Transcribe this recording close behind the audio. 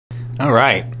All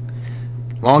right.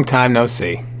 Long time no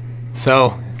see.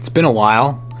 So, it's been a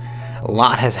while. A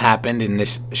lot has happened in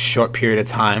this short period of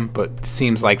time, but it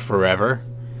seems like forever.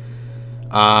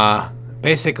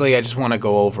 Basically, I just want to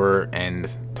go over and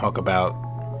talk about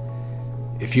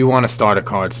if you want to start a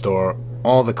card store,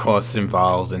 all the costs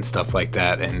involved and stuff like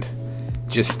that. And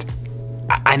just,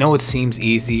 I know it seems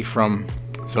easy from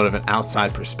sort of an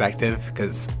outside perspective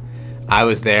because I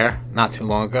was there not too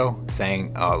long ago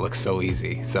saying, oh, it looks so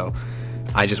easy. So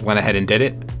I just went ahead and did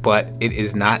it, but it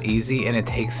is not easy and it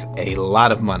takes a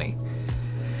lot of money.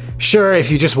 Sure, if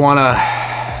you just want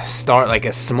to start like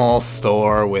a small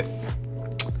store with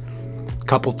a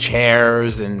couple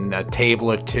chairs and a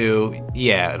table or two,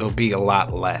 yeah, it'll be a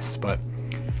lot less. But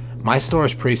my store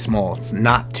is pretty small. It's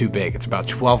not too big. It's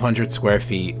about 1,200 square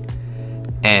feet.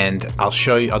 And I'll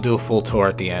show you, I'll do a full tour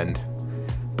at the end.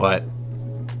 But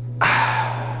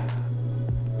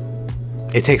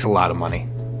it takes a lot of money.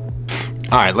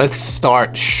 All right, let's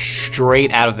start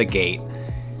straight out of the gate.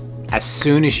 As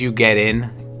soon as you get in,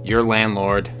 your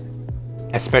landlord,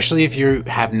 especially if you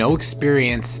have no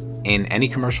experience in any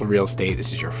commercial real estate,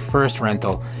 this is your first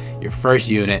rental, your first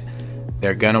unit,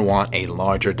 they're gonna want a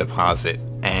larger deposit.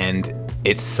 And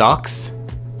it sucks,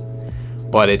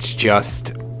 but it's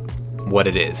just what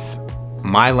it is.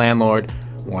 My landlord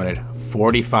wanted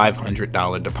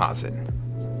 $4,500 deposit.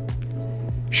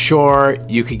 Sure,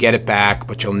 you could get it back,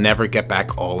 but you'll never get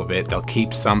back all of it. They'll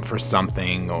keep some for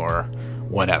something or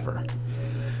whatever.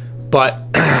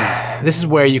 But this is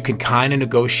where you can kind of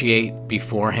negotiate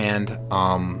beforehand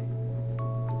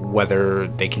whether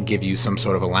they can give you some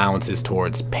sort of allowances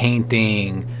towards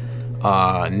painting,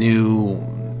 new,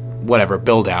 whatever,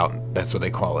 build out. That's what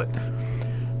they call it.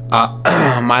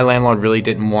 My landlord really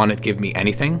didn't want to give me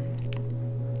anything.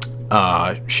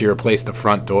 She replaced the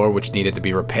front door, which needed to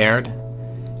be repaired.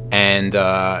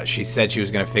 And she said she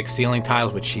was going to fix ceiling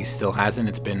tiles, which she still hasn't.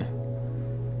 It's been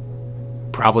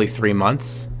probably 3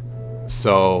 months.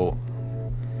 So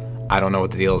I don't know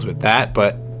what the deal is with that.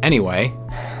 But anyway,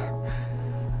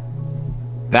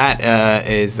 that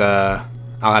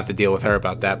I'll have to deal with her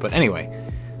about that. But anyway,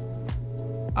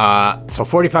 so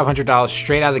 $4,500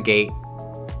 straight out of the gate.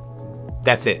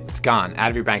 That's it. It's gone out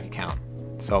of your bank account.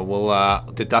 So we'll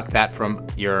deduct that from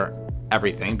your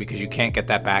everything because you can't get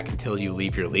that back until you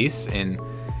leave your lease in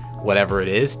whatever it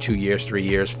is, 2 years, 3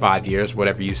 years, 5 years,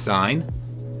 whatever you sign.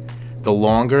 The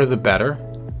longer, the better.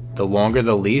 The longer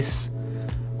the lease,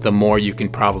 the more you can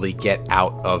probably get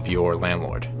out of your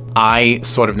landlord. I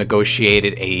sort of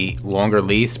negotiated a longer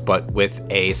lease, but with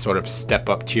a sort of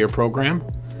step-up tier program.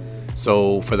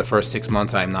 So for the first 6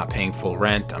 months, I'm not paying full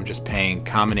rent. I'm just paying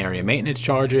common area maintenance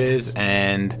charges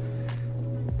and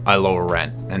a lower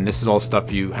rent. And this is all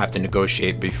stuff you have to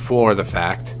negotiate before the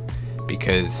fact,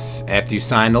 because after you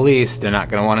sign the lease, they're not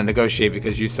going to want to negotiate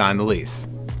because you signed the lease.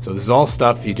 So this is all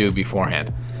stuff you do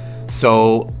beforehand.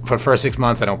 So for the first 6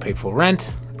 months, I don't pay full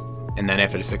rent. And then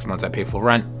after the 6 months, I pay full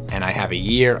rent. And I have a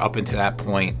year up until that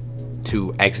point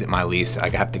to exit my lease. I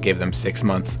have to give them 6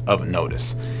 months of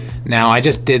notice. Now, I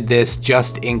just did this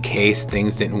just in case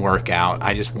things didn't work out.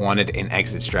 I just wanted an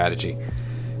exit strategy.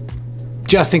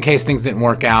 Just in case things didn't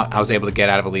work out, I was able to get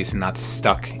out of a lease and not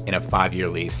stuck in a 5-year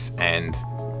lease and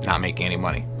not making any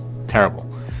money. Terrible.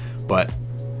 But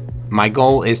my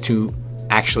goal is to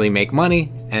actually make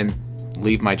money and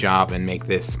leave my job and make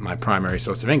this my primary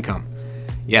source of income.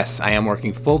 Yes, I am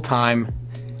working full-time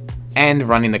and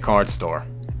running the card store.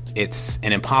 It's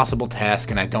an impossible task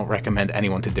and I don't recommend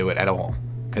anyone to do it at all.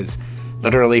 Because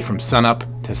literally from sunup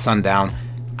to sundown,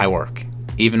 I work.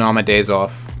 Even on my days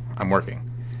off, I'm working.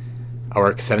 I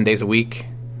work 7 days a week,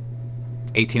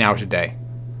 18 hours a day.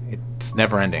 It's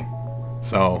never ending.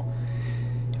 So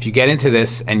if you get into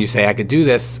this and you say, I could do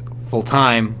this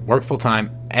full-time, work full-time,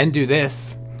 and do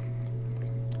this,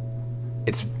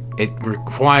 it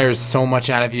requires so much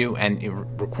out of you and it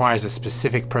requires a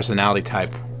specific personality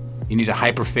type. You need to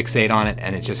hyperfixate on it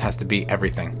and it just has to be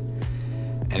everything.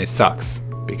 And it sucks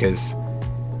because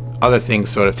other things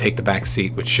sort of take the back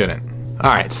seat, which shouldn't.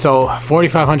 All right, so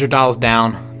 $4,500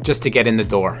 down just to get in the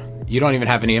door. You don't even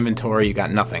have any inventory. You got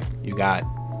nothing. You got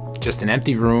just an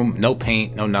empty room, no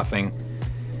paint, no nothing.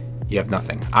 You have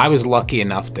nothing. I was lucky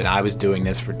enough that I was doing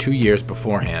this for 2 years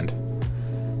beforehand.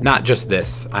 Not just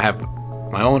this. I have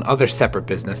my own other separate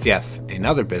business. Yes,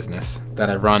 another business that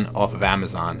I run off of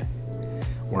Amazon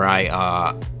where I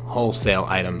wholesale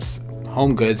items.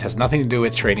 Home goods, has nothing to do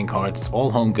with trading cards. It's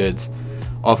all home goods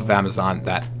off of Amazon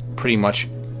that pretty much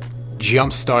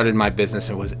jump-started my business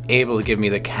and was able to give me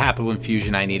the capital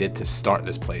infusion I needed to start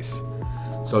this place.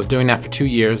 So I was doing that for 2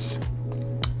 years.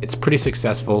 It's pretty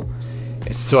successful.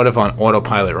 It's sort of on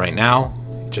autopilot right now.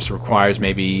 Just requires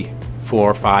maybe 4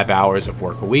 or 5 hours of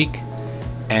work a week,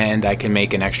 and I can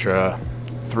make an extra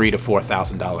 $3,000 to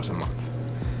 $4,000 a month,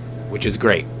 which is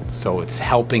great. So it's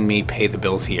helping me pay the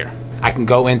bills here. I can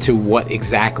go into what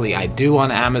exactly I do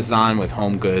on Amazon with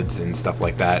home goods and stuff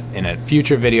like that in a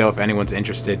future video if anyone's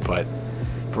interested, but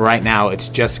for right now, it's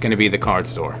just going to be the card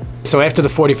store. So after the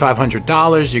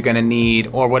 $4,500, you're going to need,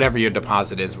 or whatever your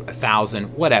deposit is, $1,000,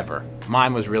 whatever.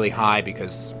 Mine was really high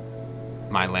because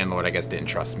my landlord, I guess, didn't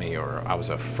trust me, or I was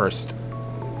this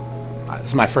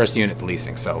is my first unit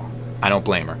leasing, so I don't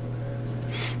blame her.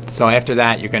 So after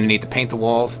that, you're going to need to paint the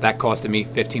walls. That costed me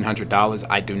 $1,500.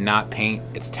 I do not paint.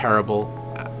 It's terrible,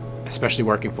 especially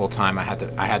working full time. I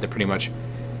had to pretty much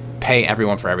pay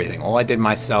everyone for everything. All I did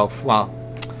myself, well,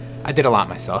 I did a lot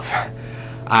myself.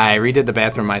 I redid the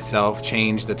bathroom myself,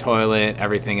 changed the toilet,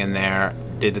 everything in there,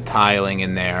 did the tiling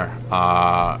in there,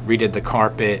 redid the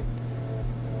carpet.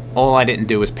 All I didn't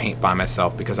do was paint by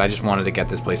myself because I just wanted to get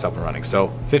this place up and running. So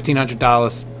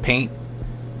 $1,500 paint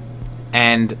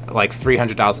and like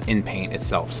 $300 in paint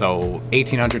itself. So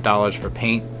 $1,800 for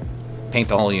paint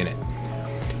the whole unit.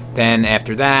 Then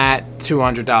after that,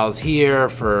 $200 here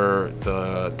for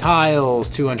the tiles,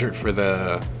 $200 for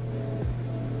the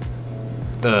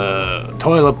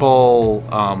toilet bowl,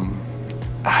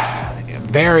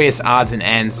 various odds and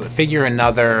ends. Figure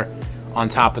another on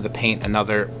top of the paint,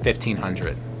 another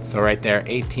 $1,500. So right there,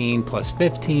 18 plus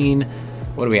 15,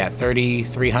 what are we at,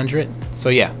 3,300? So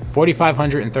yeah,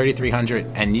 4,500 and 3,300,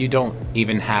 and you don't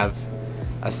even have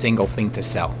a single thing to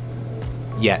sell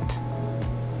yet.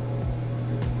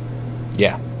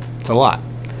 Yeah, it's a lot.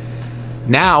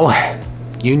 Now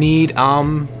you need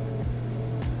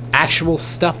actual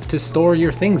stuff to store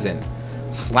your things in.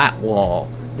 Slat wall,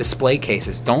 display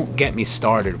cases. Don't get me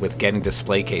started with getting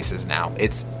display cases now.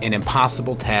 It's an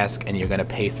impossible task, and you're gonna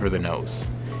pay through the nose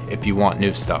if you want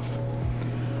new stuff.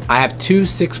 I have 2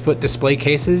 6-foot display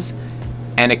cases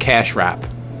and a cash wrap,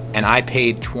 and I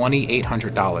paid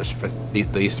 $2,800 for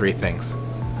these 3 things,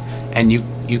 and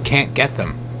you can't get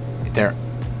them. They're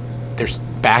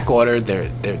back ordered.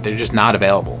 They're just not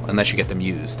available unless you get them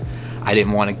used. I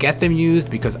didn't want to get them used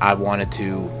because I wanted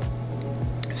to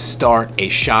start a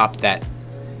shop that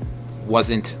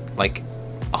wasn't like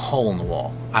a hole in the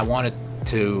wall. I wanted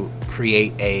to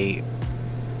create a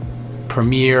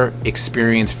premier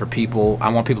experience for people. I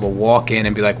want people to walk in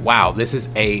and be like, wow, this is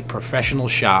a professional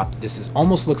shop. This is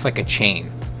almost looks like a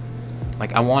chain.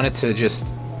 Like, I want it to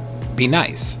just be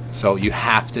nice. So you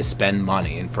have to spend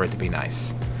money and for it to be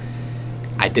nice.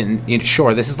 I didn't, you know,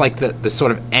 sure, this is like the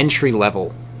sort of entry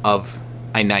level of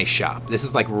a nice shop. This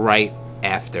is like right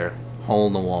after hole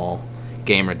in the wall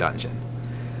gamer dungeon.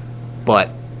 But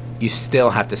you still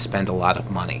have to spend a lot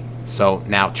of money. So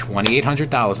now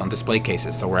 $2,800 on display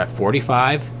cases. So we're at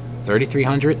 $4,500,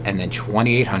 $3,300, and then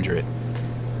 $2,800.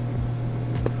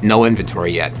 No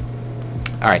inventory yet.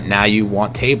 All right, now you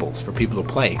want tables for people to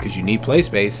play because you need play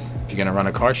space if you're gonna run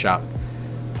a card shop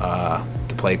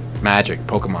to play Magic,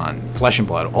 Pokemon, Flesh and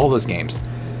Blood, all those games.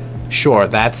 Sure,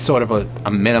 that's sort of a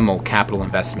minimal capital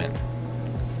investment.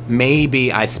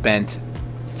 Maybe I spent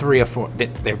 3 or 4.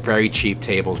 They're very cheap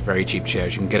tables, very cheap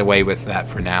chairs. You can get away with that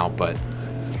for now, but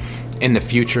in the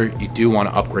future, you do want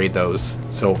to upgrade those.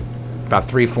 So about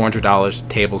 $300, $400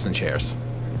 tables and chairs.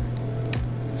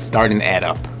 It's starting to add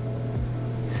up.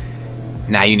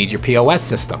 Now you need your POS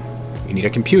system. You need a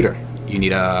computer. You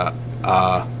need a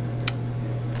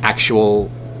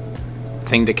actual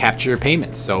thing to capture your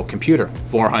payments. So computer,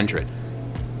 $400.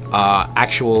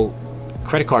 Actual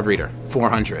credit card reader,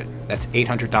 $400. That's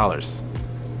 $800.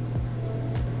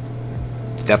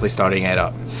 It's definitely starting to add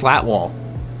up. Slat wall.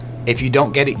 If you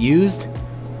don't get it used,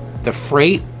 the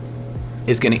freight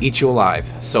is going to eat you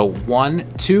alive. So 2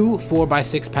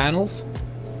 4x6 panels,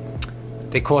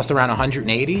 they cost around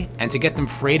 $180, and to get them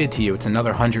freighted to you, it's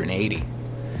another $180.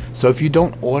 So if you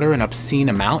don't order an obscene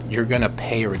amount, you're going to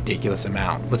pay a ridiculous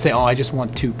amount. Let's say, oh, I just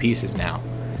want 2 pieces now.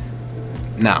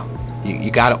 No, you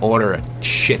got to order a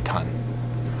shit ton.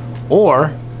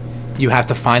 Or you have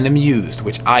to find them used,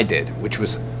 which I did, which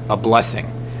was a blessing.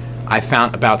 I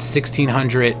found about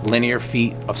 1,600 linear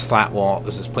feet of slat wall.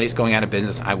 There's this place going out of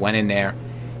business. I went in there.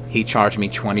 He charged me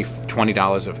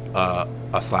 $20 of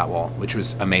a slat wall, which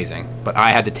was amazing. But I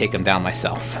had to take them down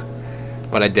myself.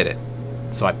 But I did it.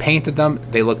 So I painted them.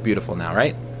 They look beautiful now,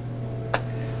 right?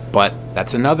 But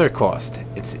that's another cost.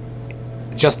 It's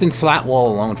just in slat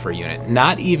wall alone for a unit.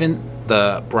 Not even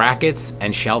the brackets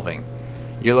and shelving.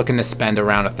 You're looking to spend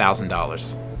around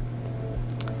 $1,000.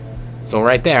 So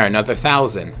right there, another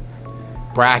 $1,000.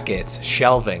 Brackets,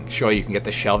 shelving. Sure, you can get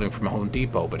the shelving from Home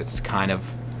Depot, but it's kind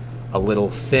of a little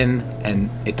thin and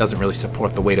it doesn't really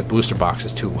support the weight of booster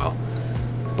boxes too well.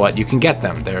 But you can get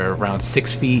them. They're around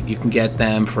 6 feet. You can get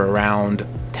them for around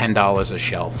 $10 a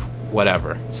shelf,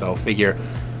 whatever. So figure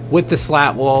with the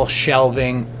slat wall,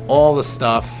 shelving, all the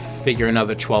stuff, figure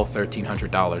another $1,200,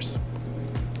 $1,300.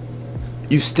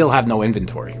 You still have no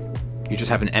inventory. You just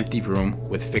have an empty room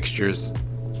with fixtures,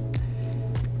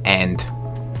 and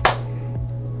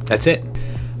that's it.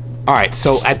 All right,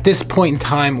 so at this point in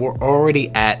time, we're already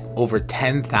at over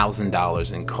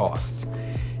 $10,000 in costs,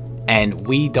 and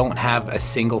we don't have a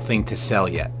single thing to sell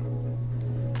yet.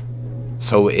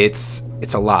 So it's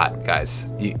a lot, guys.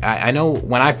 I know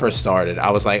when I first started,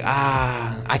 I was like,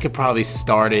 I could probably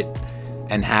start it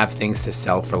and have things to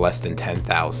sell for less than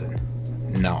 10,000.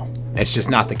 No, it's just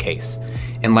not the case.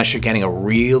 Unless you're getting a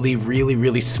really, really,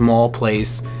 really small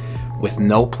place with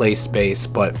no play space,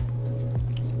 but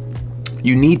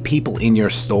you need people in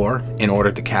your store in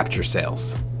order to capture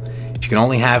sales. If you can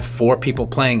only have 4 people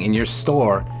playing in your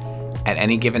store at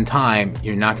any given time,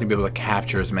 you're not going to be able to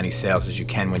capture as many sales as you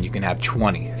can when you can have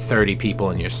 20, 30 people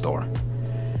in your store.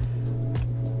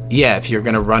 Yeah, if you're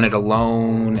going to run it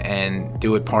alone and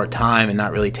do it part-time and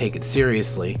not really take it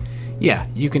seriously, yeah,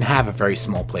 you can have a very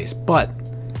small place, but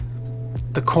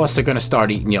the costs are going to start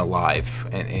eating you alive.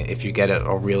 And if you get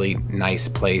a really nice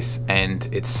place and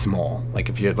it's small, like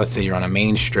if you're, let's say you're on a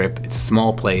main strip, it's a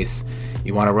small place,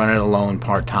 you want to run it alone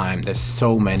part-time, there's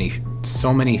so many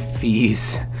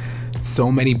fees,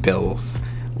 so many bills.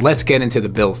 Let's get into the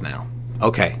bills now.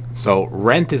 Okay, so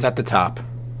rent is at the top.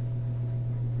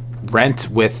 Rent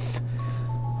with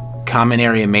common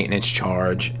area maintenance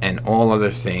charge and all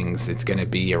other things, it's going to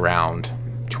be around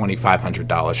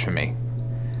 $2,500 for me.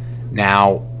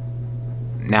 Now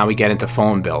we get into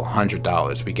phone bill,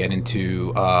 $100. We get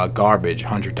into garbage,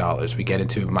 $100. We get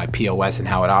into my POS and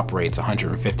how it operates,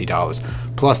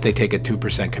 $150. Plus they take a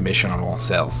 2% commission on all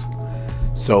sales.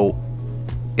 So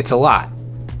it's a lot.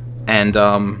 And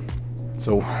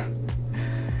so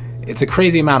it's a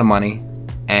crazy amount of money.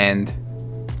 And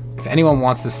if anyone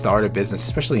wants to start a business,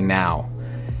 especially now,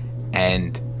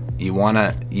 and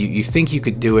you think you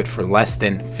could do it for less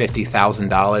than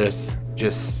 $50,000,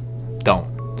 just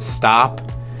don't. Stop,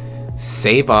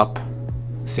 save up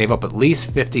at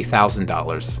least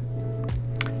 $50,000,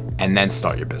 and then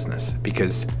start your business.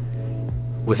 Because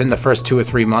within the first 2 or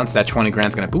 3 months, that 20 grand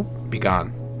is gonna be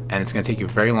gone, and it's gonna take you a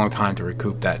very long time to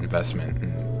recoup that investment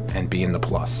and be in the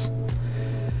plus.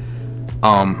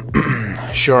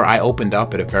 Sure, I opened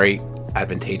up at a very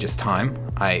advantageous time.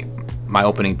 My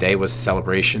opening day was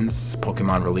Celebrations,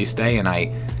 Pokemon release day, and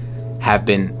I have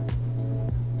been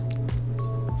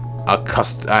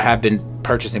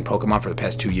purchasing Pokemon for the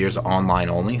past 2 years online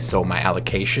only, so my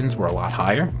allocations were a lot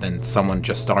higher than someone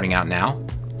just starting out now.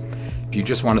 If you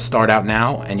just want to start out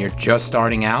now and you're just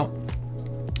starting out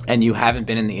and you haven't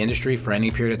been in the industry for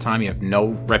any period of time, you have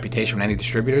no reputation with any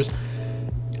distributors,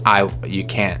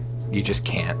 you just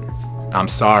can't. I'm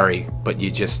sorry, but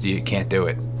you can't do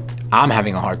it. I'm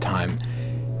having a hard time,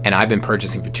 and I've been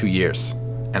purchasing for 2 years,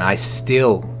 and I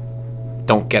still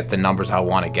don't get the numbers I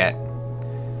want to get.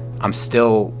 I'm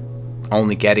still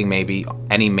only getting maybe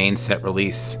any main set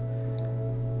release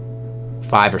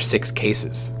 5 or 6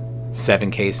 cases, 7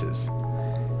 cases.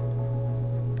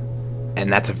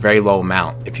 And that's a very low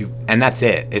amount. And that's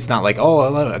it. It's not like, oh,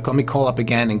 let me call up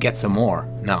again and get some more.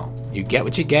 No, you get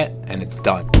what you get, and it's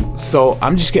done. So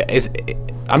I'm just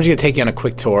gonna take you on a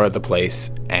quick tour of the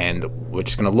place, and we're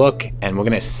just gonna look, and we're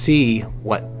gonna see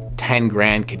what 10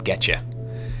 grand could get you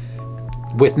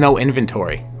with no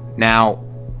inventory. Now,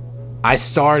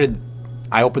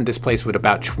 I opened this place with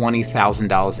about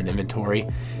 $20,000 in inventory,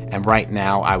 and right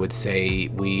now I would say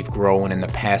we've grown in the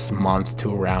past month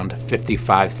to around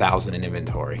 $55,000 in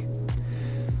inventory.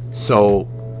 So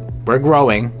we're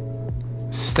growing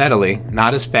steadily,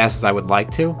 not as fast as I would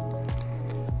like to,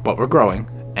 but we're growing,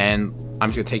 and I'm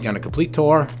just gonna take you on a complete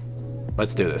tour.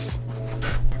 Let's do this.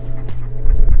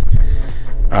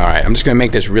 All right, I'm just gonna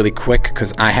make this really quick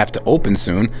because I have to open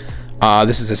soon.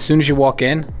 This is as soon as you walk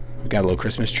in. We got a little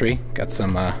Christmas tree, got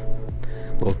some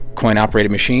little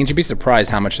coin-operated machines. You'd be surprised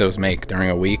how much those make during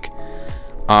a week.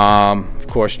 Of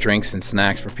course, drinks and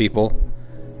snacks for people.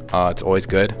 It's always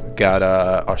good. We got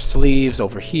our sleeves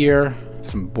over here,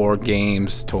 some board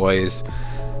games, toys,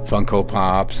 Funko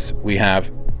Pops. We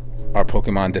have our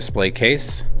Pokemon display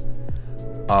case,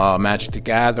 Magic the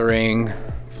Gathering,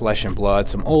 Flesh and Blood,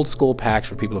 some old school packs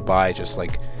for people to buy, just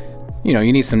like, you know,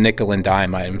 you need some nickel and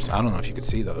dime items. I don't know if you could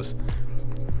see those.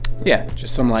 Yeah,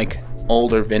 just some like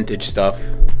older vintage stuff.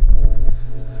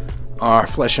 Our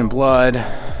Flesh and Blood.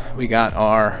 We got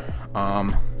our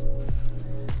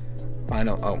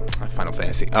Final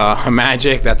Fantasy.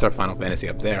 Magic, that's our Final Fantasy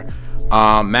up there.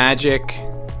 Magic.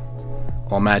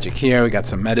 All Magic here. We got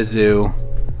some MetaZoo.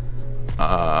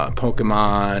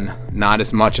 Pokemon, not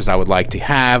as much as I would like to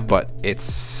have, but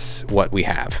it's what we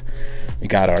have. We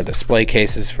got our display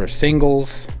cases for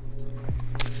singles,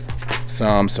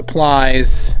 some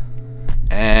supplies,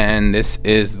 and this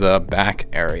is the back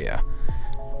area.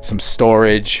 Some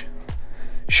storage,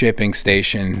 shipping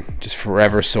station, just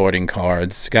forever sorting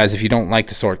cards. Guys, if you don't like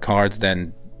to sort cards,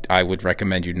 then I would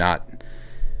recommend you not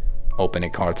open a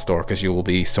card store, because you will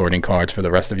be sorting cards for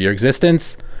the rest of your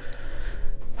existence.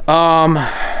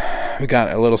 We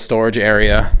got a little storage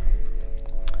area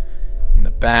in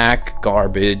the back.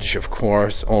 Garbage, of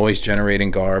course, always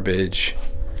generating garbage.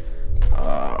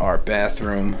 Our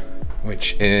bathroom,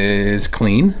 which is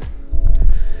clean.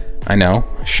 I know,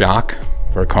 shock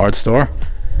for a card store.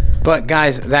 But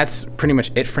guys, that's pretty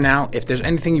much it for now. If there's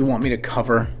anything you want me to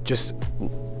cover, just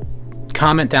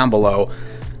comment down below.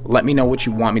 Let me know what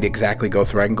you want me to exactly go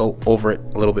through. I can go over it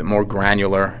a little bit more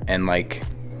granular and like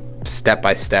step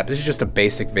by step. This is just a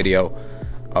basic video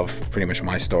of pretty much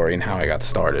my story and how I got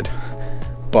started.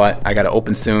 But I gotta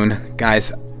open soon.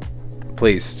 Guys,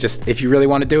 please, just if you really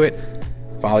want to do it,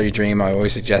 follow your dream. I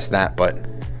always suggest that,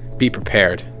 but be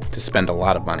prepared to spend a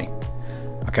lot of money.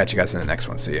 I'll catch you guys in the next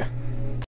one. See ya.